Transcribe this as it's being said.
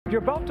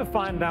You're about to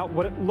find out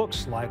what it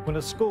looks like when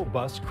a school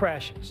bus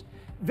crashes.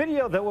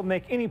 Video that will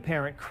make any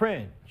parent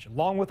cringe,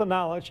 along with the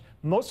knowledge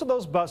most of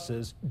those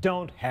buses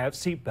don't have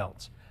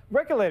seatbelts.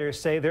 Regulators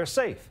say they're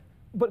safe,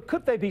 but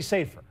could they be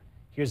safer?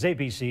 Here's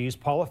ABC's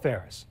Paula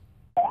Ferris.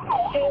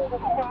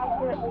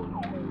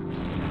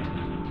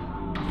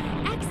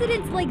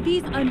 Accidents like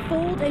these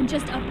unfold in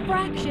just a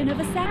fraction of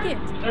a second.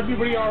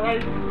 Everybody all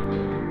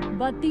right?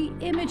 But the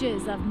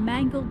images of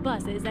mangled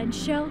buses and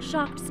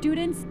shell-shocked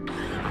students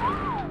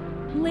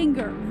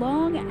linger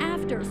long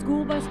after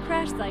school bus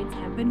crash sites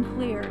have been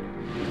cleared.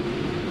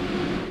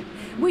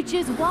 Which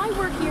is why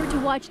we're here to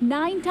watch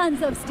 9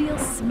 tons of steel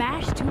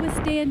smash to a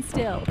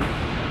standstill.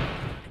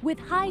 With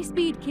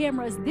high-speed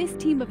cameras, this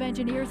team of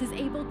engineers is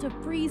able to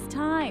freeze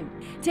time,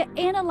 to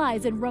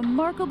analyze in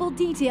remarkable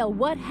detail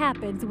what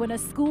happens when a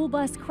school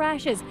bus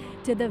crashes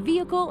to the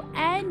vehicle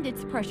and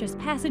its precious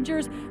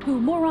passengers who,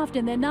 more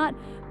often than not,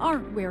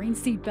 aren't wearing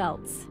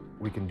seatbelts.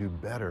 We can do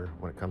better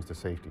when it comes to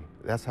safety.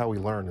 That's how we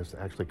learn, is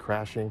actually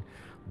crashing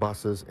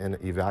buses and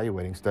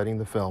evaluating, studying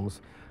the films.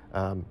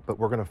 But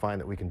we're going to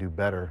find that we can do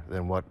better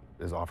than what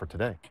is offered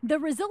today. The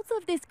results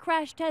of this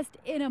crash test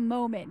in a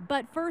moment,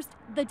 but first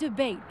the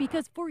debate,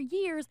 because for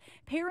years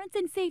parents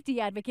and safety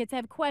advocates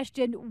have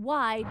questioned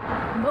why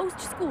most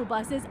school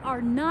buses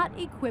are not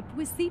equipped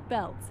with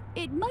seatbelts.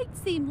 It might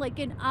seem like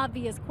an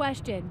obvious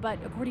question, but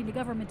according to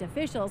government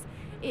officials,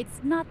 it's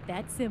not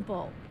that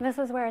simple. This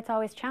is where it's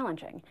always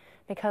challenging,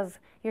 because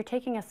you're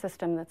taking a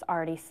system that's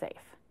already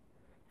safe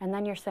and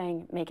then you're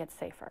saying make it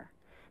safer.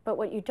 But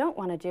what you don't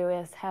want to do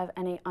is have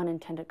any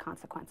unintended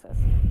consequences.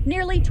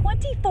 Nearly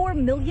 24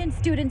 million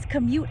students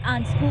commute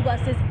on school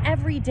buses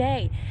every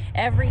day.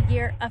 Every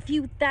year, a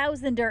few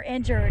thousand are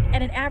injured,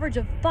 and an average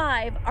of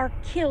 5 are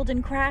killed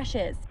in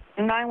crashes.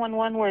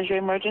 911, where's your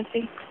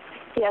emergency?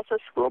 Yes, a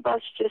school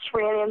bus just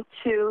ran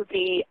into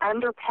the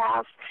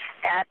underpass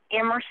at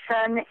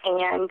Emerson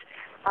and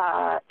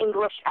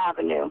English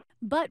Avenue.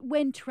 But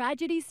when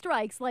tragedy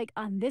strikes, like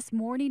on this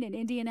morning in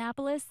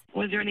Indianapolis...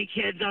 Was there any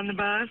kids on the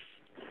bus?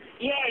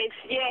 Yes,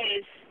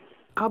 yes.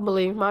 I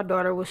believe my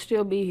daughter would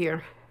still be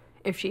here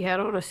if she had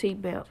on a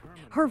seatbelt.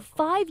 Her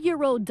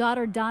 5-year-old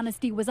daughter,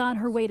 Donasty, was on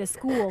her way to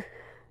school.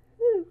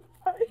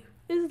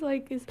 It's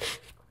like it's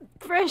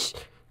fresh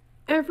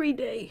every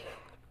day.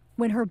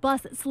 When her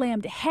bus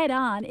slammed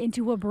head-on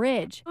into a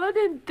bridge. I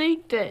didn't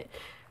think that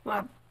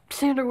I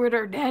sent her with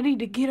her daddy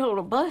to get on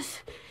a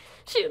bus.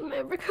 She'll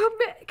never come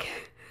back.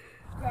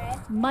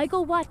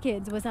 Michael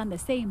Watkins was on the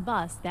same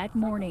bus that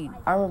morning.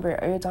 I remember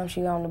every time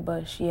she got on the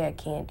bus, she had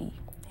candy,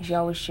 and she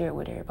always shared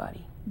with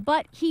everybody.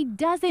 But he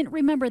doesn't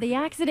remember the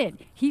accident.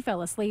 He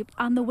fell asleep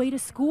on the way to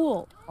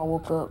school. I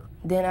woke up,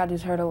 then I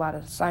just heard a lot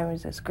of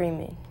sirens and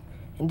screaming,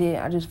 and then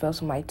I just felt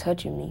somebody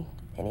touching me,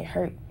 and it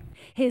hurt.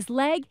 His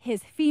leg,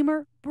 his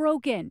femur,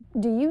 broken.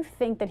 Do you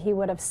think that he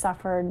would have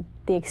suffered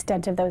the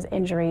extent of those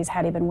injuries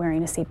had he been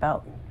wearing a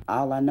seatbelt?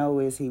 All I know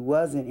is he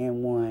wasn't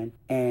in one,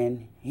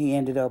 and he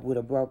ended up with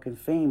a broken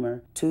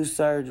femur, 2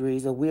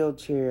 surgeries, a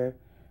wheelchair,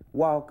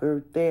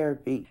 walker,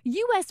 therapy.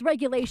 U.S.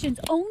 regulations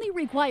only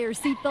require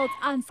seatbelts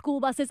on school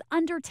buses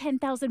under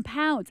 10,000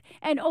 pounds,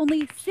 and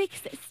only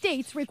 6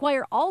 states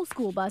require all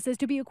school buses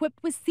to be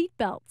equipped with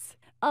seatbelts.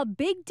 A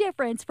big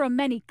difference from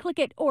many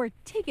click-it or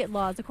ticket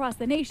laws across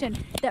the nation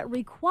that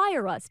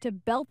require us to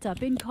belt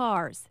up in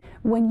cars.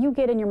 When you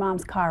get in your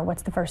mom's car,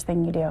 what's the first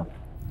thing you do?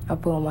 I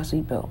put on my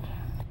seatbelt.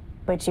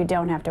 But you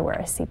don't have to wear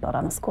a seatbelt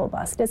on the school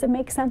bus. Does it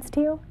make sense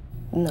to you?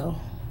 No.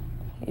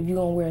 If you're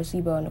gonna wear a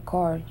seatbelt in the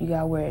car, you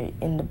gotta wear it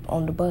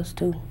on the bus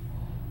too.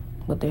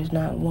 But there's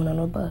not one on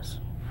the bus.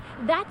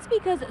 That's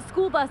because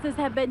school buses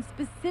have been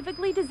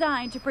specifically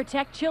designed to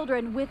protect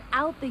children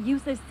without the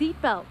use of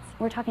seatbelts.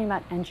 We're talking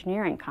about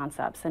engineering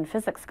concepts and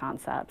physics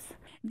concepts.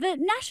 The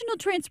National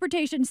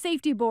Transportation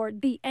Safety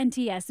Board, the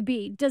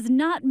NTSB, does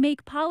not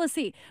make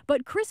policy,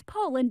 but Chris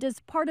Poland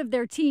is part of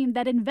their team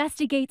that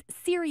investigates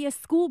serious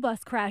school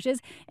bus crashes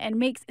and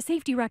makes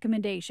safety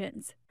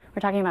recommendations.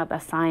 We're talking about the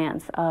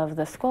science of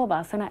the school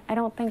bus, and I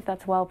don't think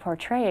that's well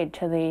portrayed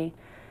to the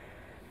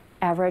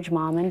average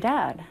mom and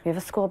dad. We have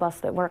a school bus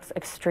that works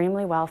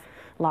extremely well,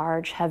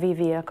 large, heavy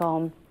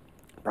vehicle,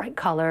 bright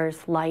colors,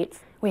 lights.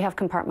 We have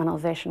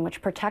compartmentalization,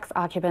 which protects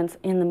occupants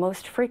in the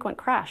most frequent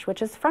crash,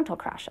 which is frontal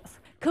crashes.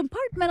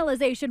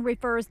 Compartmentalization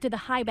refers to the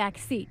high back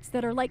seats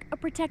that are like a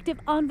protective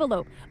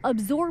envelope,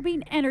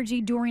 absorbing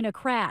energy during a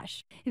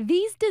crash.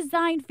 These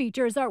design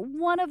features are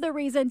one of the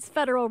reasons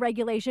federal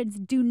regulations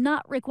do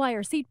not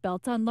require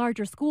seatbelts on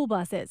larger school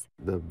buses.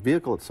 The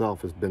vehicle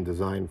itself has been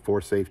designed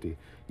for safety,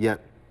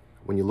 yet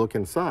when you look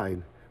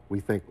inside, we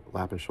think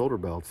lap and shoulder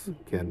belts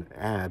can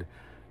add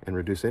and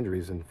reduce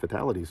injuries and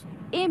fatalities.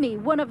 IMI,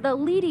 one of the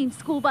leading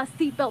school bus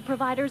seatbelt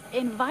providers,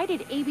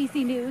 invited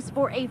ABC News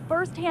for a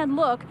first-hand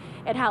look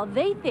at how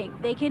they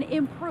think they can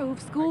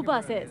improve school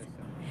buses.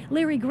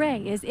 Larry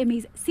Gray is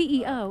IMI's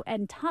CEO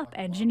and top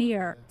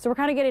engineer. So we're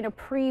kind of getting a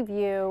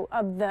preview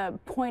of the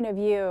point of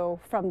view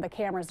from the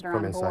cameras that are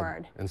on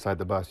board. Inside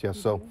the bus, yes.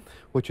 So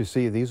what you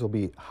see, these will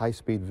be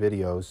high-speed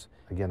videos,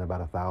 again, about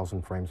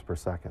 1,000 frames per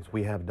second.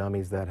 We have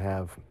dummies that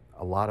have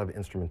a lot of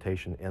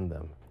instrumentation in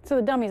them. So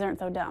the dummies aren't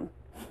so dumb.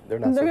 They're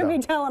not They're so going to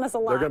dumb. be telling us a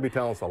lot. They're going to be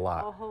telling us a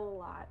lot. A whole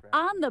lot.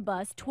 On the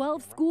bus,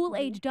 12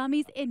 school-age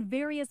dummies in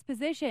various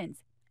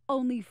positions.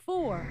 Only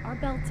 4 are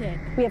belted.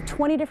 We have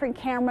 20 different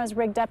cameras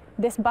rigged up.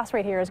 This bus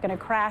right here is going to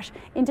crash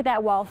into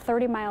that wall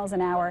 30 miles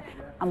an hour.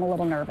 I'm a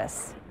little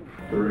nervous.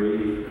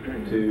 3,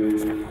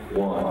 2,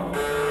 1.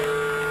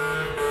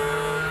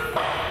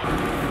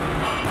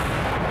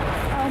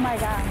 Oh my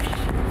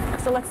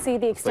gosh. So let's see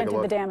the extent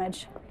of the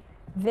damage.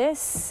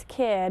 This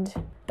kid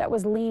that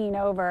was leaning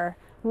over,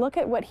 look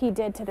at what he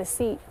did to the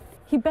seat.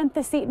 He bent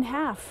the seat in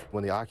half.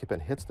 When the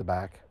occupant hits the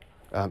back,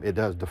 it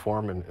does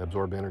deform and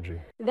absorb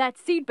energy. That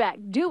seat back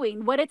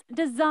doing what it's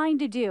designed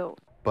to do.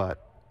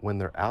 But when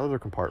they're out of their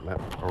compartment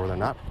or when they're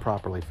not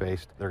properly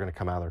faced, they're going to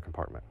come out of their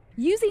compartment.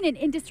 Using an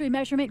industry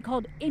measurement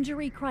called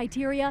injury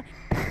criteria,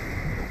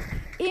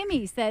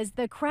 Emmy says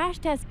the crash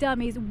test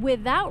dummies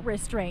without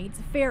restraints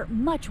fare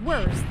much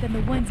worse than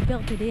the ones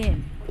belted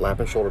in. Lap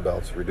and shoulder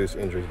belts reduce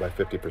injuries by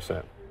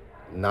 50%,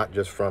 not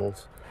just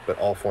frontals, but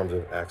all forms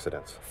of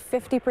accidents.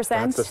 50%?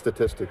 That's a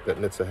statistic that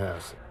NHTSA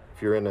has.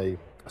 If you're in a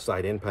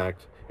side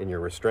impact and you're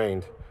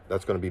restrained,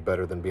 that's going to be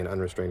better than being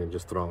unrestrained and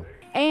just thrown.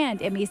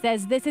 And Emmy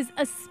says this is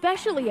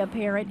especially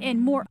apparent in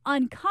more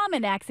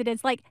uncommon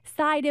accidents like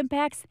side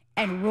impacts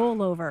and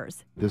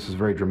rollovers. This is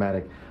very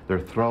dramatic. They're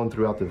thrown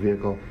throughout the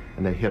vehicle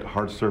and they hit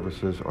hard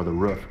surfaces or the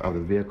roof of the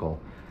vehicle.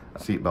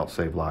 Seatbelts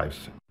save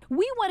lives.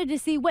 We wanted to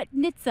see what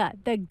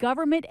NHTSA, the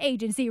government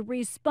agency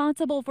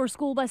responsible for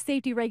school bus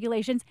safety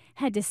regulations,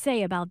 had to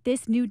say about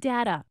this new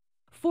data.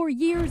 For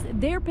years,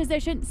 their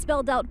position,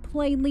 spelled out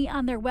plainly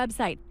on their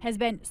website, has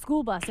been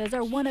school buses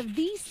are one of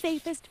the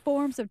safest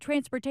forms of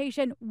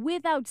transportation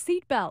without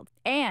seatbelts,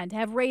 and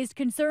have raised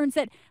concerns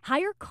that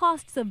higher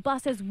costs of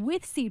buses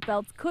with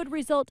seatbelts could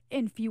result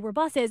in fewer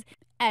buses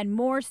and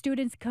more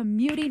students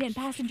commuting in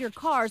passenger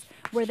cars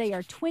where they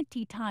are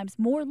 20 times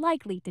more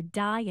likely to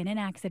die in an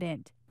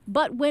accident.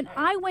 But when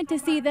I went to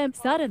see them,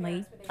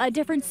 suddenly, a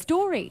different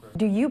story.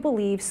 Do you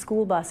believe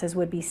school buses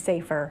would be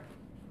safer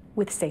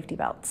with safety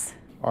belts?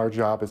 Our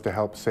job is to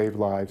help save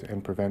lives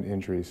and prevent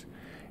injuries.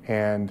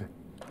 And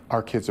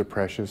our kids are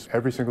precious.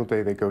 Every single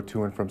day they go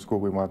to and from school,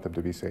 we want them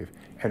to be safe.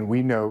 And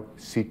we know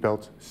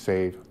seatbelts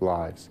save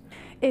lives.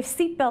 If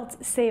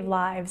seatbelts save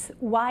lives,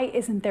 why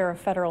isn't there a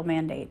federal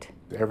mandate?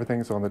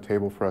 Everything's on the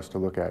table for us to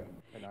look at.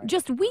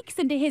 Just weeks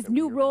into his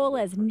new role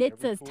as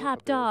NHTSA's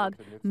top dog,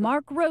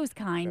 Mark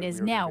Rosekind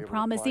is now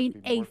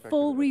promising a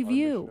full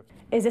review.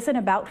 Is this an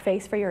about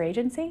face for your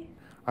agency?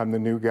 I'm the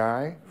new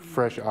guy,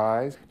 fresh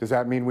eyes. Does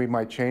that mean we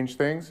might change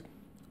things?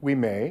 We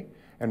may.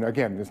 And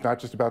again, it's not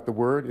just about the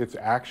word, it's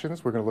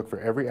actions. We're going to look for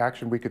every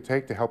action we could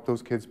take to help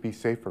those kids be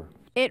safer.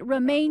 It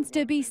remains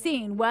to be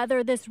seen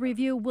whether this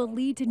review will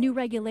lead to new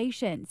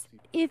regulations.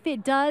 If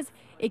it does,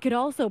 it could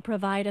also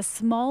provide a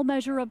small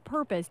measure of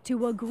purpose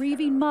to a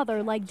grieving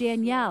mother like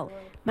Danyelle.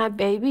 My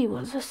baby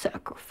was a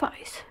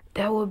sacrifice.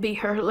 That will be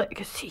her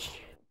legacy.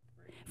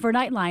 For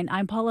Nightline,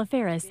 I'm Paula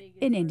Ferris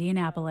in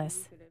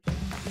Indianapolis.